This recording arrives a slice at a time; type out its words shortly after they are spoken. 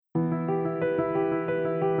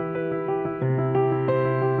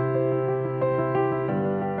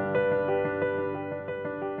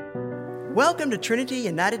Welcome to Trinity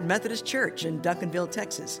United Methodist Church in Duncanville,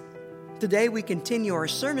 Texas. Today we continue our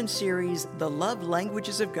sermon series, The Love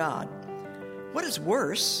Languages of God. What is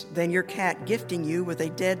worse than your cat gifting you with a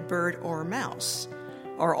dead bird or mouse?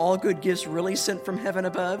 Are all good gifts really sent from heaven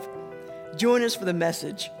above? Join us for the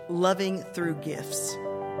message, Loving Through Gifts.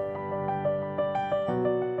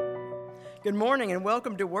 Good morning and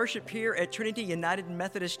welcome to worship here at Trinity United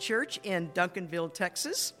Methodist Church in Duncanville,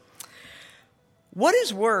 Texas. What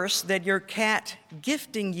is worse than your cat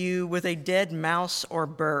gifting you with a dead mouse or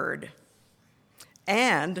bird?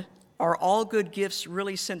 And are all good gifts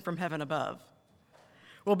really sent from heaven above?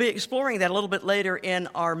 We'll be exploring that a little bit later in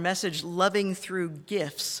our message, Loving Through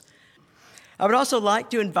Gifts. I would also like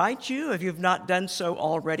to invite you, if you've not done so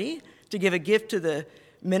already, to give a gift to the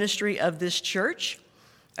ministry of this church.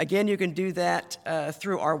 Again, you can do that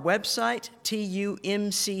through our website, tumcd.org,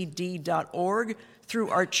 through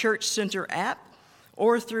our Church Center app,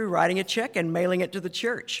 or through writing a check and mailing it to the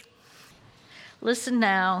church. Listen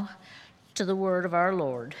now to the word of our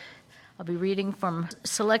Lord. I'll be reading from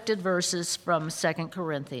selected verses from 2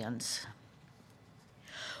 Corinthians.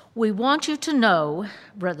 We want you to know,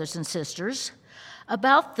 brothers and sisters,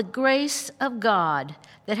 about the grace of God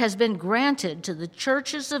that has been granted to the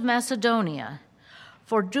churches of Macedonia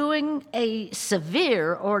for doing a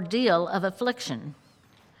severe ordeal of affliction.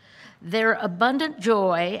 Their abundant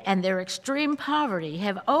joy and their extreme poverty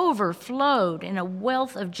have overflowed in a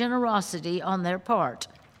wealth of generosity on their part.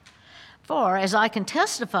 For, as I can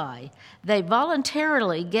testify, they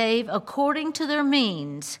voluntarily gave according to their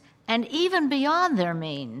means, and even beyond their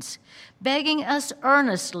means, begging us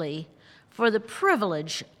earnestly for the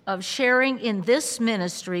privilege of sharing in this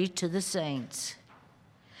ministry to the saints.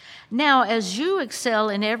 Now, as you excel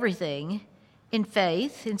in everything, in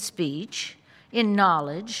faith, in speech, in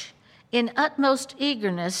knowledge, in utmost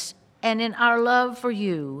eagerness, and in our love for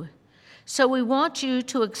you, so we want you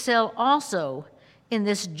to excel also in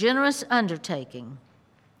this generous undertaking.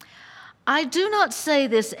 I do not say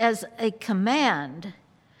this as a command,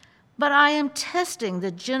 but I am testing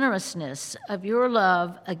the generousness of your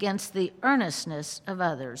love against the earnestness of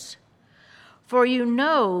others. For you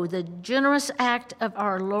know the generous act of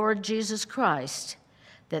our Lord Jesus Christ,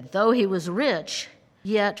 that though he was rich,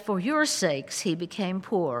 yet for your sakes he became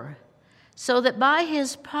poor, so that by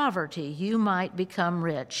his poverty you might become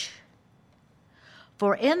rich.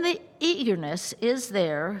 For in the eagerness is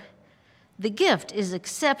there, the gift is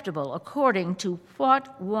acceptable according to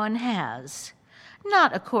what one has,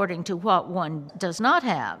 not according to what one does not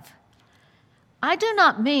have. I do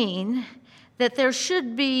not mean that there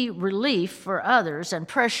should be relief for others and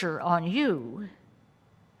pressure on you,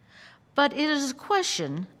 but it is a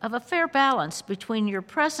question of a fair balance between your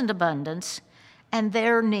present abundance and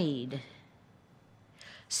their need,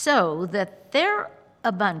 so that their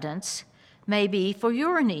abundance may be for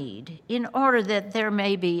your need, in order that there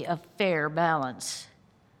may be a fair balance.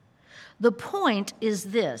 The point is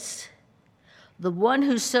this: the one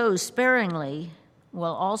who sows sparingly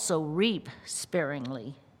will also reap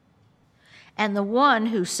sparingly, and the one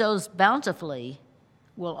who sows bountifully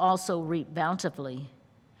will also reap bountifully.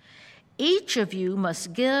 Each of you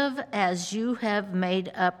must give as you have made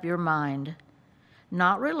up your mind,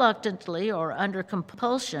 not reluctantly or under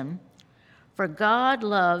compulsion, for God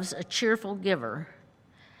loves a cheerful giver,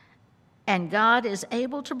 and God is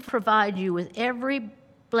able to provide you with every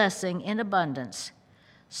blessing in abundance,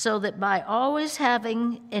 so that by always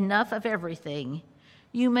having enough of everything,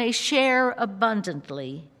 you may share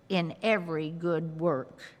abundantly in every good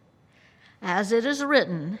work. As it is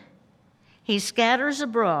written, he scatters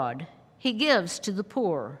abroad, he gives to the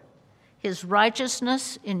poor, his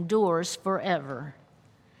righteousness endures forever.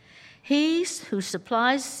 He who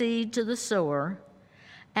supplies seed to the sower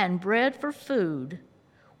and bread for food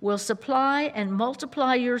will supply and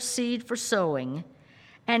multiply your seed for sowing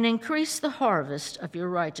and increase the harvest of your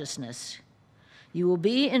righteousness. You will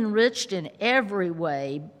be enriched in every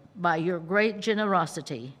way by your great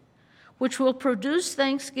generosity, which will produce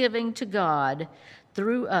thanksgiving to God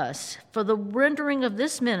through us, for the rendering of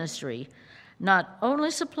this ministry not only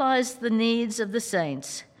supplies the needs of the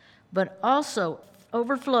saints, but also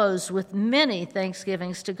overflows with many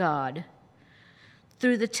thanksgivings to God.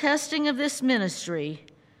 Through the testing of this ministry,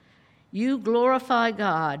 you glorify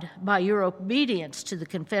God by your obedience to the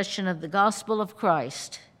confession of the gospel of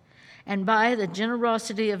Christ, and by the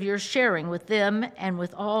generosity of your sharing with them and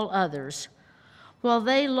with all others, while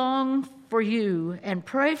they long for you and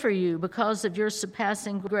pray for you because of your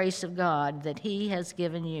surpassing grace of God that he has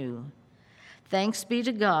given you. Thanks be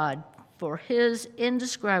to God for his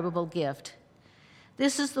indescribable gift.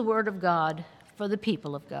 This is the word of God for the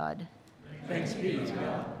people of God. Thanks be to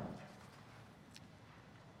God.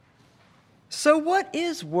 So what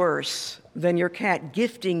is worse than your cat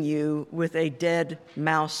gifting you with a dead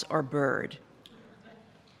mouse or bird?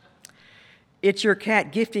 It's your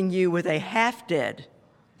cat gifting you with a half-dead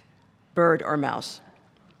bird or mouse.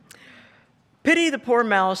 Pity the poor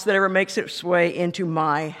mouse that ever makes its way into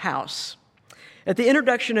my house. At the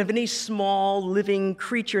introduction of any small living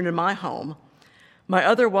creature into my home, my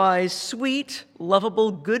otherwise sweet,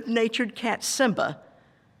 lovable, good-natured cat Simba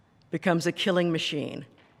becomes a killing machine.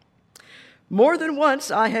 More than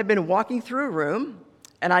once, I have been walking through a room,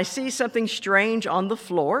 and I see something strange on the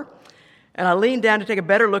floor, and I lean down to take a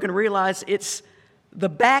better look and realize it's the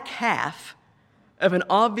back half of an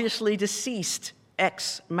obviously deceased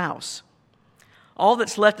ex-mouse. All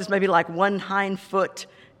that's left is maybe like one hind foot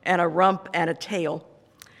and a rump and a tail.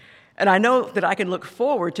 And I know that I can look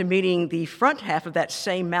forward to meeting the front half of that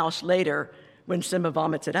same mouse later when Simba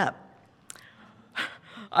vomits it up.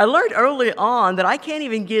 I learned early on that I can't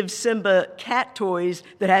even give Simba cat toys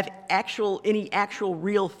that have any actual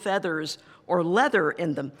real feathers or leather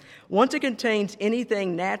in them. Once it contains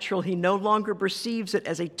anything natural, he no longer perceives it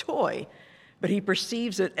as a toy, but he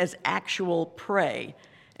perceives it as actual prey,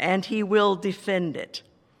 and he will defend it.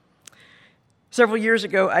 Several years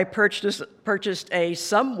ago, I purchased a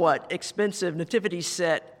somewhat expensive nativity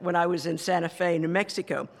set when I was in Santa Fe, New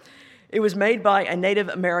Mexico. It was made by a Native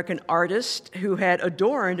American artist who had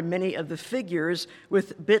adorned many of the figures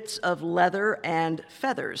with bits of leather and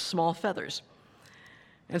feathers, small feathers.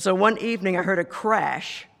 And so one evening I heard a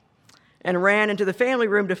crash and ran into the family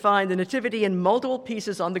room to find the nativity in multiple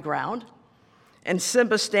pieces on the ground and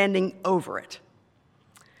Simba standing over it.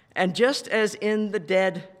 And just as in the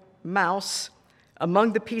dead mouse,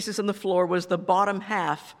 among the pieces on the floor was the bottom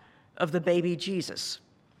half of the baby Jesus.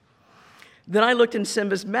 Then I looked in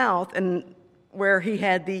Simba's mouth, and where he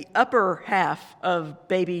had the upper half of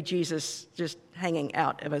baby Jesus just hanging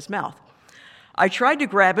out of his mouth. I tried to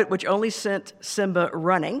grab it, which only sent Simba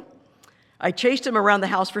running. I chased him around the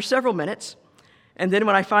house for several minutes, and then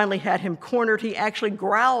when I finally had him cornered, he actually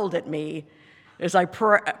growled at me as I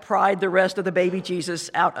pried the rest of the baby Jesus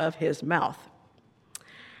out of his mouth.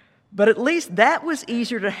 But at least that was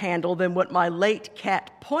easier to handle than what my late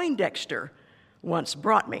cat Poindexter once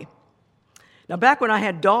brought me. Now, back when I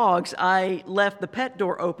had dogs, I left the pet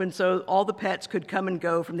door open so all the pets could come and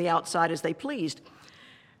go from the outside as they pleased.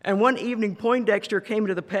 And one evening, Poindexter came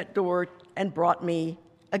to the pet door and brought me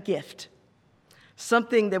a gift,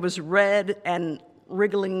 something that was red and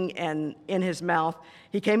wriggling and in his mouth.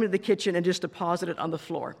 He came into the kitchen and just deposited it on the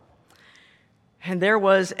floor. And there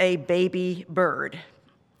was a baby bird.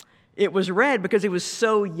 It was red because it was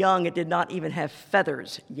so young it did not even have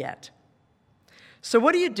feathers yet. So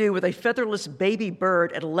what do you do with a featherless baby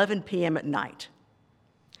bird at 11 p.m. at night?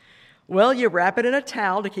 Well, you wrap it in a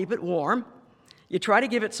towel to keep it warm. You try to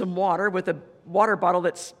give it some water with a water bottle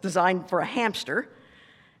that's designed for a hamster,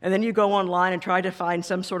 and then you go online and try to find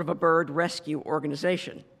some sort of a bird rescue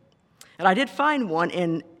organization. And I did find one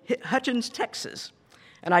in Hutchins, Texas,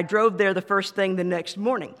 and I drove there the first thing the next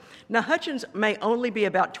morning. Now, Hutchins may only be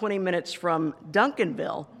about 20 minutes from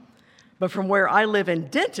Duncanville, but from where I live in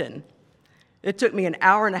Denton, it took me an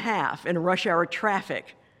hour and a half in rush hour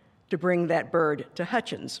traffic to bring that bird to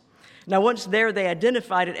Hutchins. Now, once there, they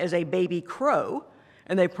identified it as a baby crow,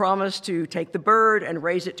 and they promised to take the bird and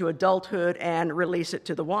raise it to adulthood and release it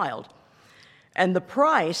to the wild. And the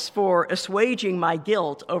price for assuaging my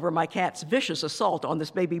guilt over my cat's vicious assault on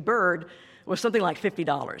this baby bird was something like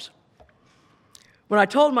 $50. When I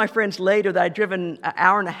told my friends later that I'd driven an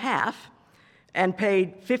hour and a half and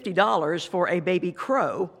paid $50 for a baby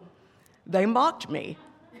crow, they mocked me.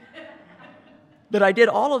 That I did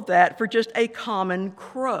all of that for just a common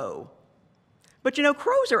crow. But you know,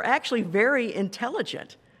 crows are actually very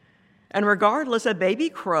intelligent. And regardless, a baby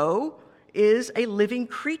crow is a living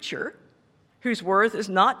creature whose worth is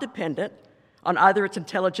not dependent on either its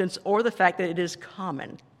intelligence or the fact that it is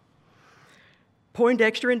common.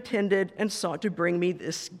 Poindexter intended and sought to bring me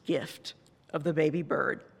this gift of the baby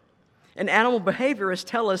bird. And animal behaviorists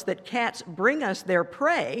tell us that cats bring us their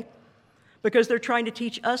prey because they're trying to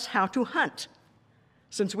teach us how to hunt,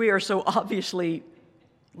 since we are so obviously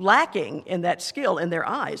lacking in that skill in their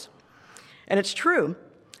eyes. And it's true.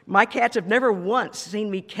 My cats have never once seen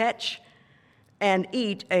me catch and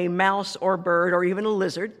eat a mouse or bird or even a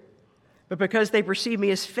lizard, but because they perceive me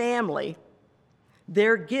as family,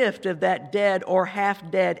 their gift of that dead or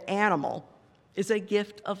half-dead animal is a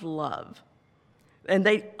gift of love. And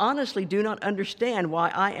they honestly do not understand why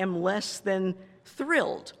I am less than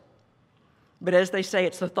thrilled. But as they say,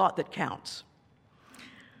 it's the thought that counts.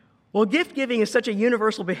 Well, gift-giving is such a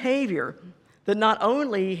universal behavior that not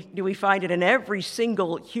only do we find it in every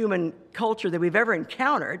single human culture that we've ever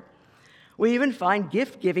encountered, we even find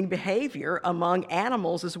gift-giving behavior among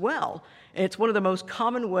animals as well. And it's one of the most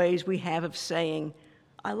common ways we have of saying,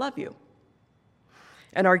 I love you.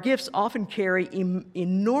 And our gifts often carry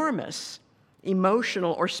enormous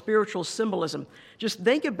emotional or spiritual symbolism. Just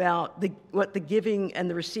think about what the giving and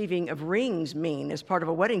the receiving of rings mean as part of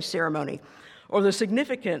a wedding ceremony, or the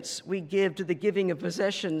significance we give to the giving of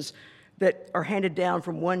possessions that are handed down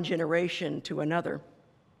from one generation to another.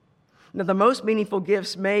 Now, the most meaningful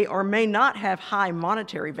gifts may or may not have high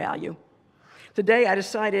monetary value. Today, I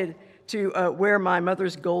decided to wear my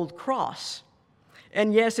mother's gold cross.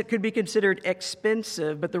 And yes, it could be considered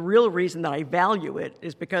expensive, but the real reason that I value it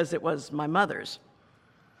is because it was my mother's.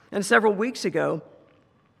 And several weeks ago,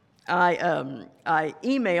 I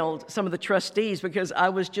emailed some of the trustees because I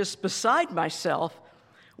was just beside myself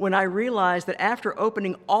when I realized that after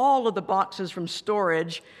opening all of the boxes from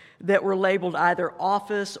storage that were labeled either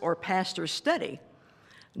office or pastor's study,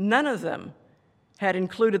 none of them had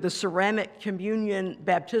included the ceramic communion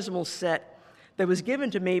baptismal set that was given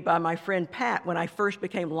to me by my friend Pat when I first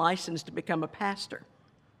became licensed to become a pastor.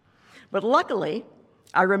 But luckily,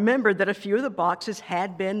 I remembered that a few of the boxes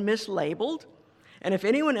had been mislabeled, and if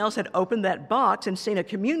anyone else had opened that box and seen a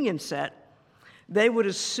communion set, they would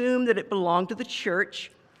assume that it belonged to the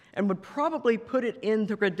church and would probably put it in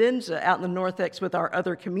the credenza out in the narthex with our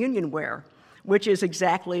other communion ware, which is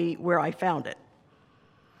exactly where I found it.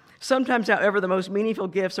 Sometimes, however, the most meaningful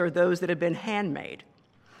gifts are those that have been handmade.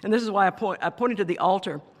 And this is why I pointed to the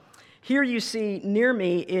altar. Here you see near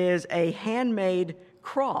me is a handmade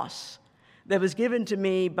cross that was given to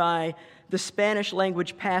me by the Spanish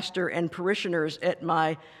language pastor and parishioners at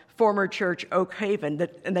my former church, Oak Haven.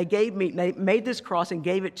 And they made this cross and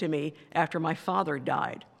gave it to me after my father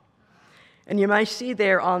died. And you might see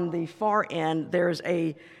there on the far end, there's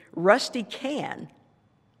a rusty can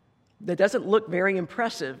that doesn't look very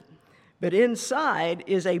impressive. But inside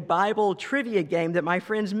is a Bible trivia game that my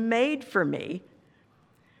friends made for me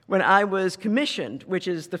when I was commissioned, which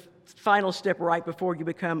is the final step right before you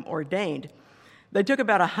become ordained. They took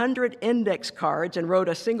about 100 index cards and wrote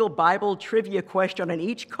a single Bible trivia question on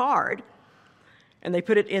each card, and they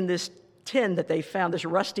put it in this tin that they found, this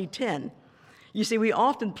rusty tin. You see, we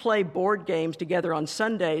often play board games together on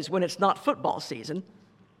Sundays when it's not football season.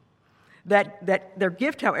 That their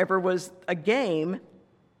gift, however, was a game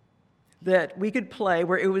that we could play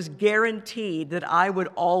where it was guaranteed that I would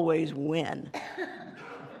always win.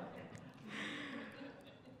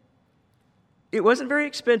 It wasn't very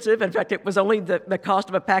expensive. In fact, it was only the cost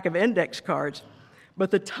of a pack of index cards.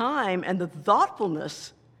 But the time and the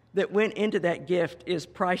thoughtfulness that went into that gift is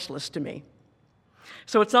priceless to me.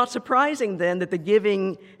 So it's not surprising then that the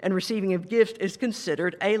giving and receiving of gifts is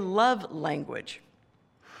considered a love language.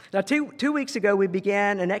 Now, two weeks ago, we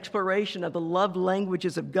began an exploration of the love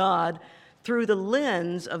languages of God through the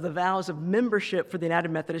lens of the vows of membership for the United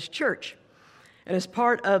Methodist Church. And as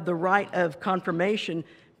part of the rite of confirmation,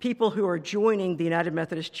 people who are joining the United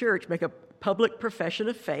Methodist Church make a public profession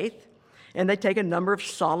of faith, and they take a number of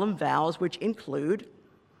solemn vows, which include,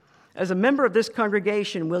 as a member of this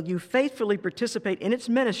congregation, will you faithfully participate in its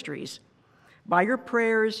ministries by your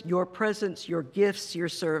prayers, your presence, your gifts, your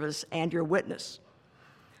service, and your witness.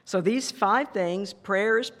 So these 5 things,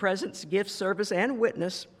 prayers, presence, gift, service, and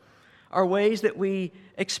witness, are ways that we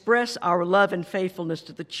express our love and faithfulness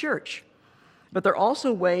to the church. But they're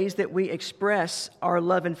also ways that we express our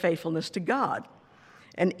love and faithfulness to God.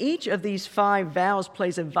 And each of these 5 vows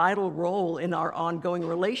plays a vital role in our ongoing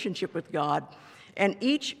relationship with God. And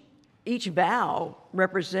each vow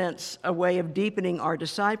represents a way of deepening our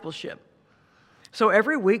discipleship. So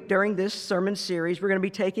every week during this sermon series, we're going to be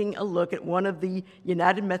taking a look at one of the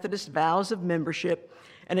United Methodist vows of membership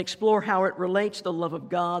and explore how it relates to the love of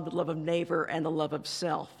God, the love of neighbor, and the love of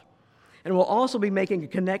self. And we'll also be making a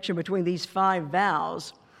connection between these 5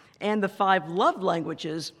 vows and the 5 love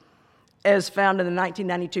languages as found in the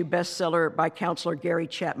 1992 bestseller by Counselor Gary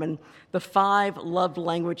Chapman, The 5 Love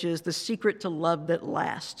Languages, The Secret to Love That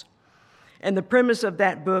Lasts. And the premise of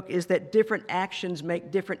that book is that different actions make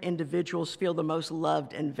different individuals feel the most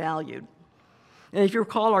loved and valued. And if you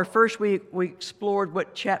recall, our first week, we explored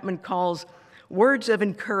what Chapman calls words of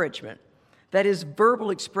encouragement, that is, verbal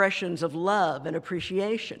expressions of love and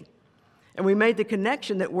appreciation. And we made the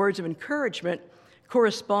connection that words of encouragement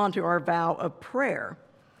correspond to our vow of prayer.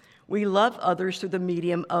 We love others through the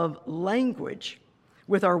medium of language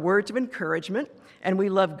with our words of encouragement, and we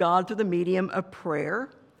love God through the medium of prayer,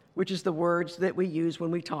 which is the words that we use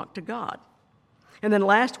when we talk to God. And then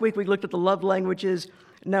last week, we looked at the love languages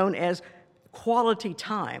known as quality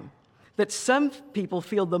time, that some people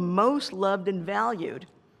feel the most loved and valued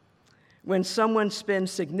when someone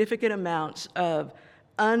spends significant amounts of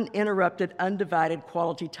uninterrupted, undivided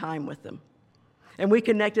quality time with them. And we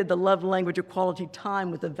connected the love language of quality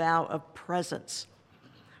time with the vow of presence.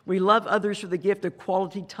 We love others through the gift of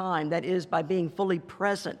quality time, that is, by being fully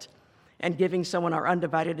present and giving someone our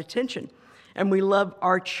undivided attention. And we love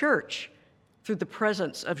our church through the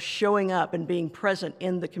presence of showing up and being present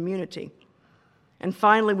in the community. And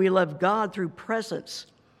finally, we love God through presence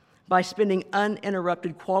by spending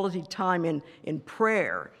uninterrupted quality time in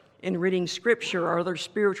prayer, in reading scripture or other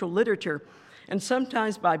spiritual literature, and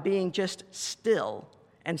sometimes by being just still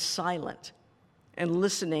and silent and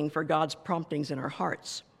listening for God's promptings in our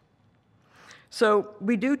hearts. So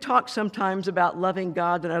we do talk sometimes about loving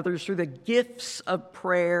God and others through the gifts of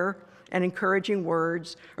prayer and encouraging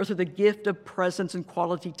words, or through the gift of presence and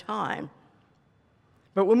quality time.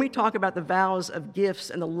 But when we talk about the vows of gifts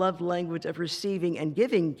and the love language of receiving and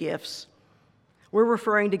giving gifts, we're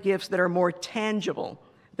referring to gifts that are more tangible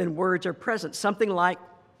than words or presents, something like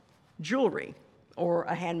jewelry or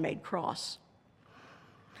a handmade cross.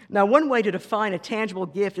 Now, one way to define a tangible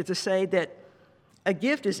gift is to say that a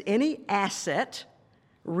gift is any asset,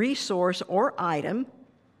 resource, or item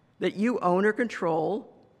that you own or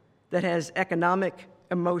control that has economic,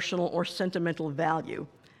 emotional, or sentimental value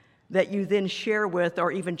that you then share with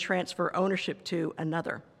or even transfer ownership to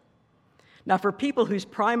another. Now, for people whose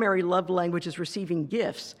primary love language is receiving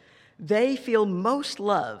gifts, they feel most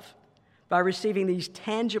love by receiving these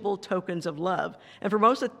tangible tokens of love. And for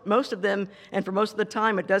most of them, and for most of the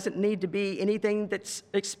time, it doesn't need to be anything that's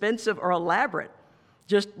expensive or elaborate,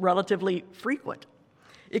 just relatively frequent.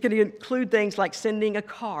 It can include things like sending a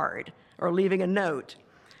card or leaving a note.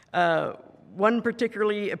 One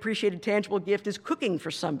particularly appreciated tangible gift is cooking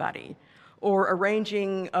for somebody or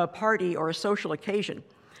arranging a party or a social occasion.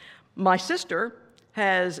 My sister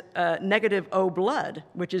has negative O blood,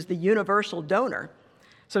 which is the universal donor.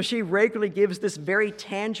 So she regularly gives this very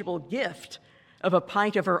tangible gift of a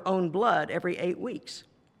pint of her own blood every 8 weeks.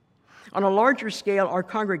 On a larger scale, our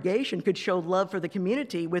congregation could show love for the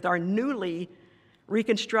community with our newly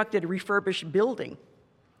reconstructed, refurbished building.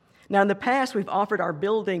 Now, in the past, we've offered our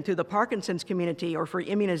building to the Parkinson's community or for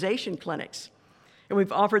immunization clinics. And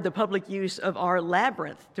we've offered the public use of our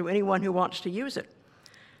labyrinth to anyone who wants to use it.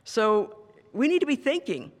 So we need to be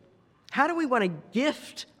thinking, how do we want to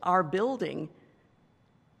gift our building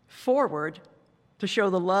forward to show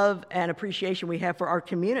the love and appreciation we have for our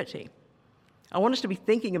community? I want us to be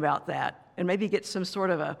thinking about that and maybe get some sort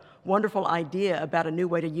of a wonderful idea about a new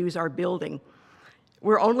way to use our building.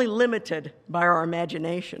 We're only limited by our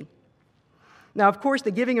imagination. Now, of course,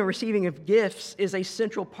 the giving and receiving of gifts is a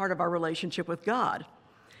central part of our relationship with God.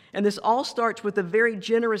 And this all starts with the very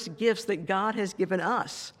generous gifts that God has given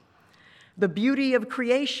us. The beauty of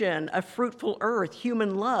creation, a fruitful earth,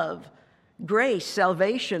 human love, grace,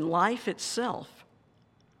 salvation, life itself.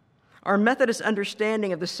 Our Methodist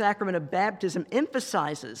understanding of the sacrament of baptism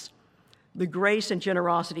emphasizes the grace and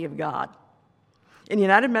generosity of God. In the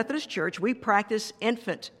United Methodist Church, we practice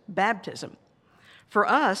infant baptism. For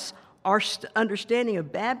us, our understanding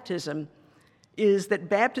of baptism is that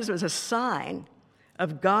baptism is a sign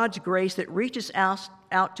of God's grace that reaches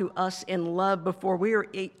out to us in love before we are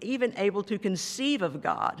even able to conceive of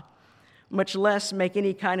God, much less make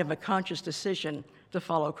any kind of a conscious decision to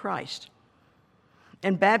follow Christ.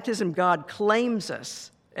 In baptism, God claims us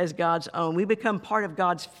as God's own. We become part of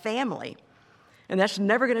God's family, and that's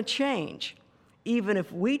never going to change, even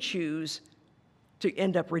if we choose to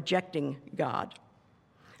end up rejecting God.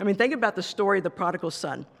 I mean, think about the story of the prodigal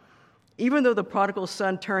son. Even though the prodigal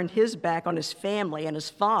son turned his back on his family and his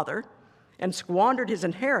father and squandered his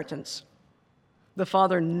inheritance, the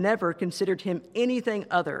father never considered him anything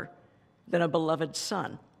other than a beloved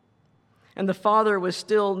son. And the father was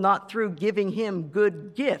still not through giving him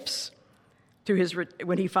good gifts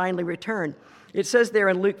when he finally returned. It says there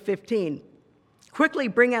in Luke 15, "Quickly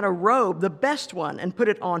bring out a robe, the best one, and put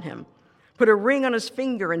it on him. Put a ring on his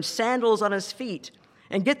finger and sandals on his feet,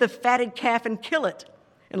 and get the fatted calf and kill it,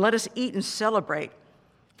 and let us eat and celebrate.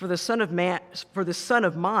 For the son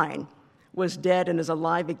of mine was dead and is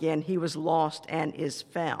alive again. He was lost and is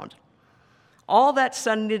found." All that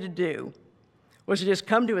son needed to do was to just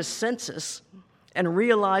come to his senses and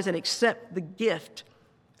realize and accept the gift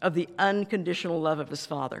of the unconditional love of his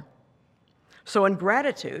father. So in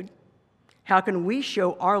gratitude, how can we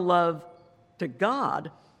show our love to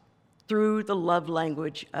God through the love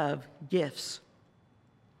language of gifts?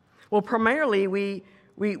 Well, primarily, we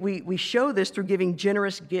show this through giving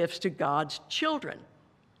generous gifts to God's children,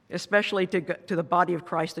 especially to the body of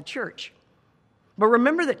Christ, the church. But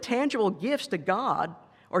remember that tangible gifts to God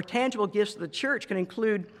or tangible gifts to the church can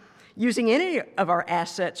include using any of our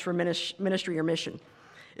assets for ministry or mission.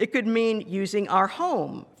 It could mean using our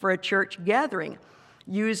home for a church gathering,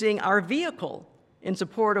 using our vehicle in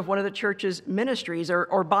support of one of the church's ministries,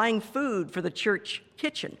 or buying food for the church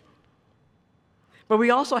kitchen. But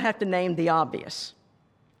we also have to name the obvious.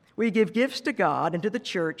 We give gifts to God and to the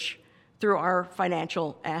church through our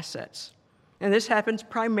financial assets. And this happens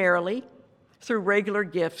primarily through regular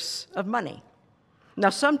gifts of money.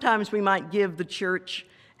 Now, sometimes we might give the church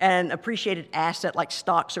an appreciated asset like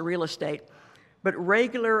stocks or real estate, but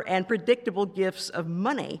regular and predictable gifts of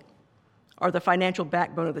money are the financial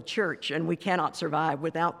backbone of the church, and we cannot survive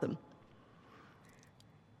without them.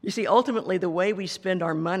 You see, ultimately, the way we spend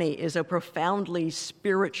our money is a profoundly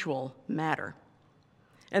spiritual matter.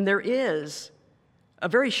 And there is a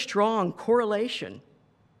very strong correlation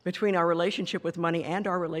between our relationship with money and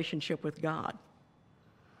our relationship with God.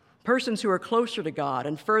 Persons who are closer to God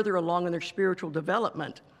and further along in their spiritual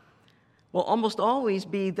development will almost always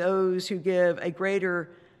be those who give a greater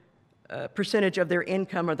percentage of their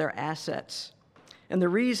income or their assets. And the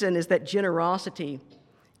reason is that generosity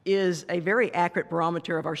is a very accurate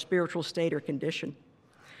barometer of our spiritual state or condition.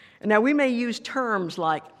 And now we may use terms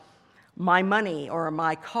like my money or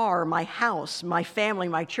my car, my house, my family,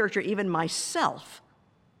 my church, or even myself.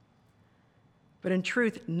 But in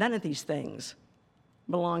truth, none of these things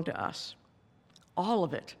belong to us. All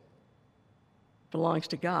of it belongs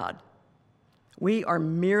to God. We are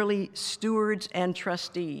merely stewards and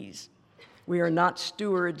trustees. We are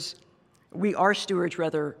stewards,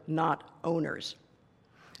 not owners.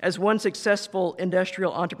 As one successful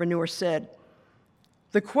industrial entrepreneur said,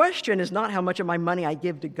 the question is not how much of my money I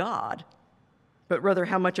give to God, but rather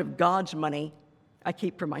how much of God's money I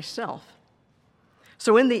keep for myself.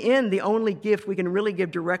 So in the end, the only gift we can really give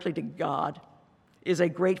directly to God is a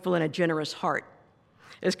grateful and a generous heart.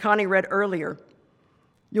 As Connie read earlier,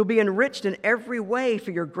 you'll be enriched in every way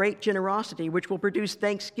for your great generosity, which will produce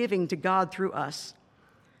thanksgiving to God through us.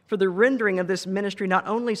 For the rendering of this ministry not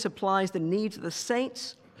only supplies the needs of the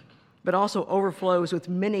saints, but also overflows with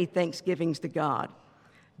many thanksgivings to God.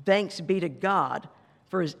 Thanks be to God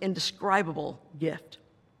for his indescribable gift.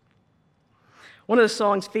 One of the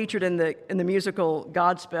songs featured in the musical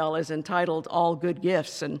Godspell is entitled All Good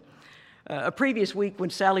Gifts. And a previous week when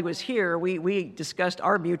Sally was here, we discussed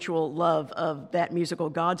our mutual love of that musical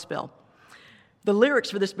Godspell. The lyrics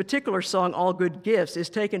for this particular song, All Good Gifts, is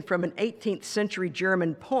taken from an 18th century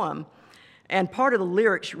German poem, and part of the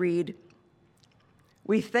lyrics read,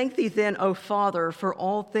 "We thank thee then, O Father, for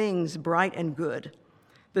all things bright and good,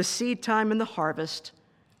 the seed time and the harvest,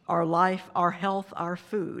 our life, our health, our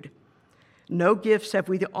food. No gifts have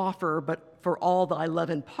we to offer but for all thy love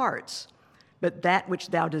imparts, but that which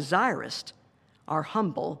thou desirest, our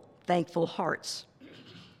humble, thankful hearts.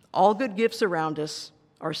 All good gifts around us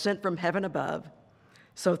are sent from heaven above,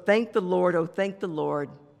 so thank the Lord, oh thank the Lord,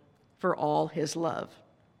 for all his love."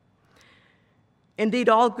 Indeed,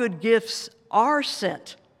 all good gifts are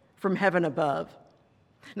sent from heaven above.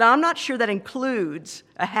 Now, I'm not sure that includes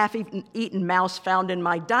a half-eaten mouse found in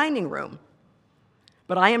my dining room,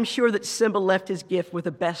 but I am sure that Simba left his gift with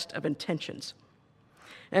the best of intentions.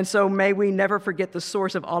 And so may we never forget the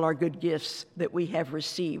source of all our good gifts that we have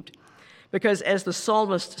received. Because as the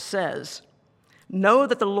psalmist says, know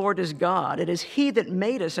that the Lord is God. It is he that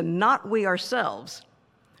made us and not we ourselves.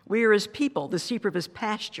 We are his people, the sheep of his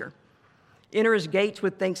pasture. Enter his gates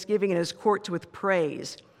with thanksgiving and his courts with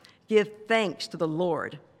praise. Give thanks to the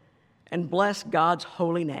Lord and bless God's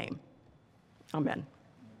holy name. Amen.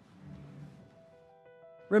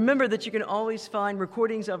 Remember that you can always find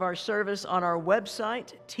recordings of our service on our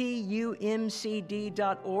website, tumcd.org,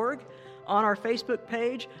 on our Facebook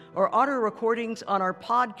page, or audio recordings on our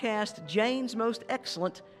podcast, Jane's Most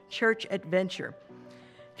Excellent Church Adventure.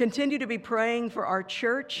 Continue to be praying for our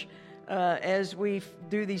church as we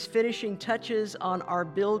do these finishing touches on our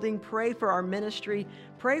building. Pray for our ministry.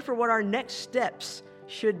 Pray for what our next steps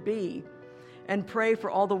should be. And pray for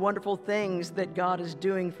all the wonderful things that God is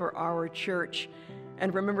doing for our church.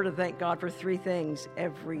 And remember to thank God for 3 things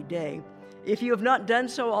every day. If you have not done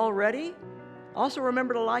so already, also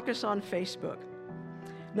remember to like us on Facebook.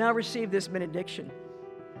 Now receive this benediction.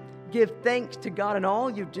 Give thanks to God in all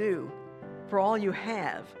you do, for all you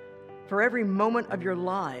have, for every moment of your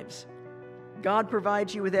lives. God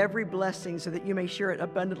provides you with every blessing so that you may share it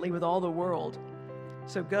abundantly with all the world.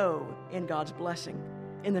 So go in God's blessing.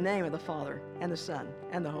 In the name of the Father, and the Son,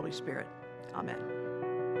 and the Holy Spirit. Amen.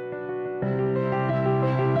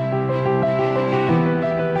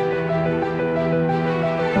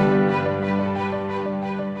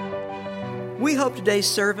 We hope today's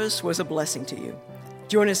service was a blessing to you.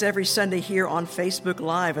 Join us every Sunday here on Facebook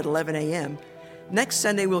Live at 11 a.m. Next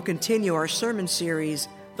Sunday, we'll continue our sermon series,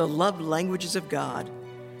 The Love Languages of God.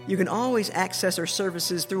 You can always access our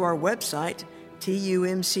services through our website,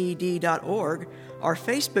 tumcd.org, our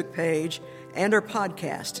Facebook page, and our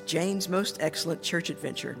podcast, Jane's Most Excellent Church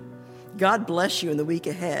Adventure. God bless you in the week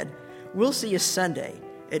ahead. We'll see you Sunday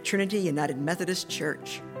at Trinity United Methodist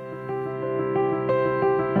Church.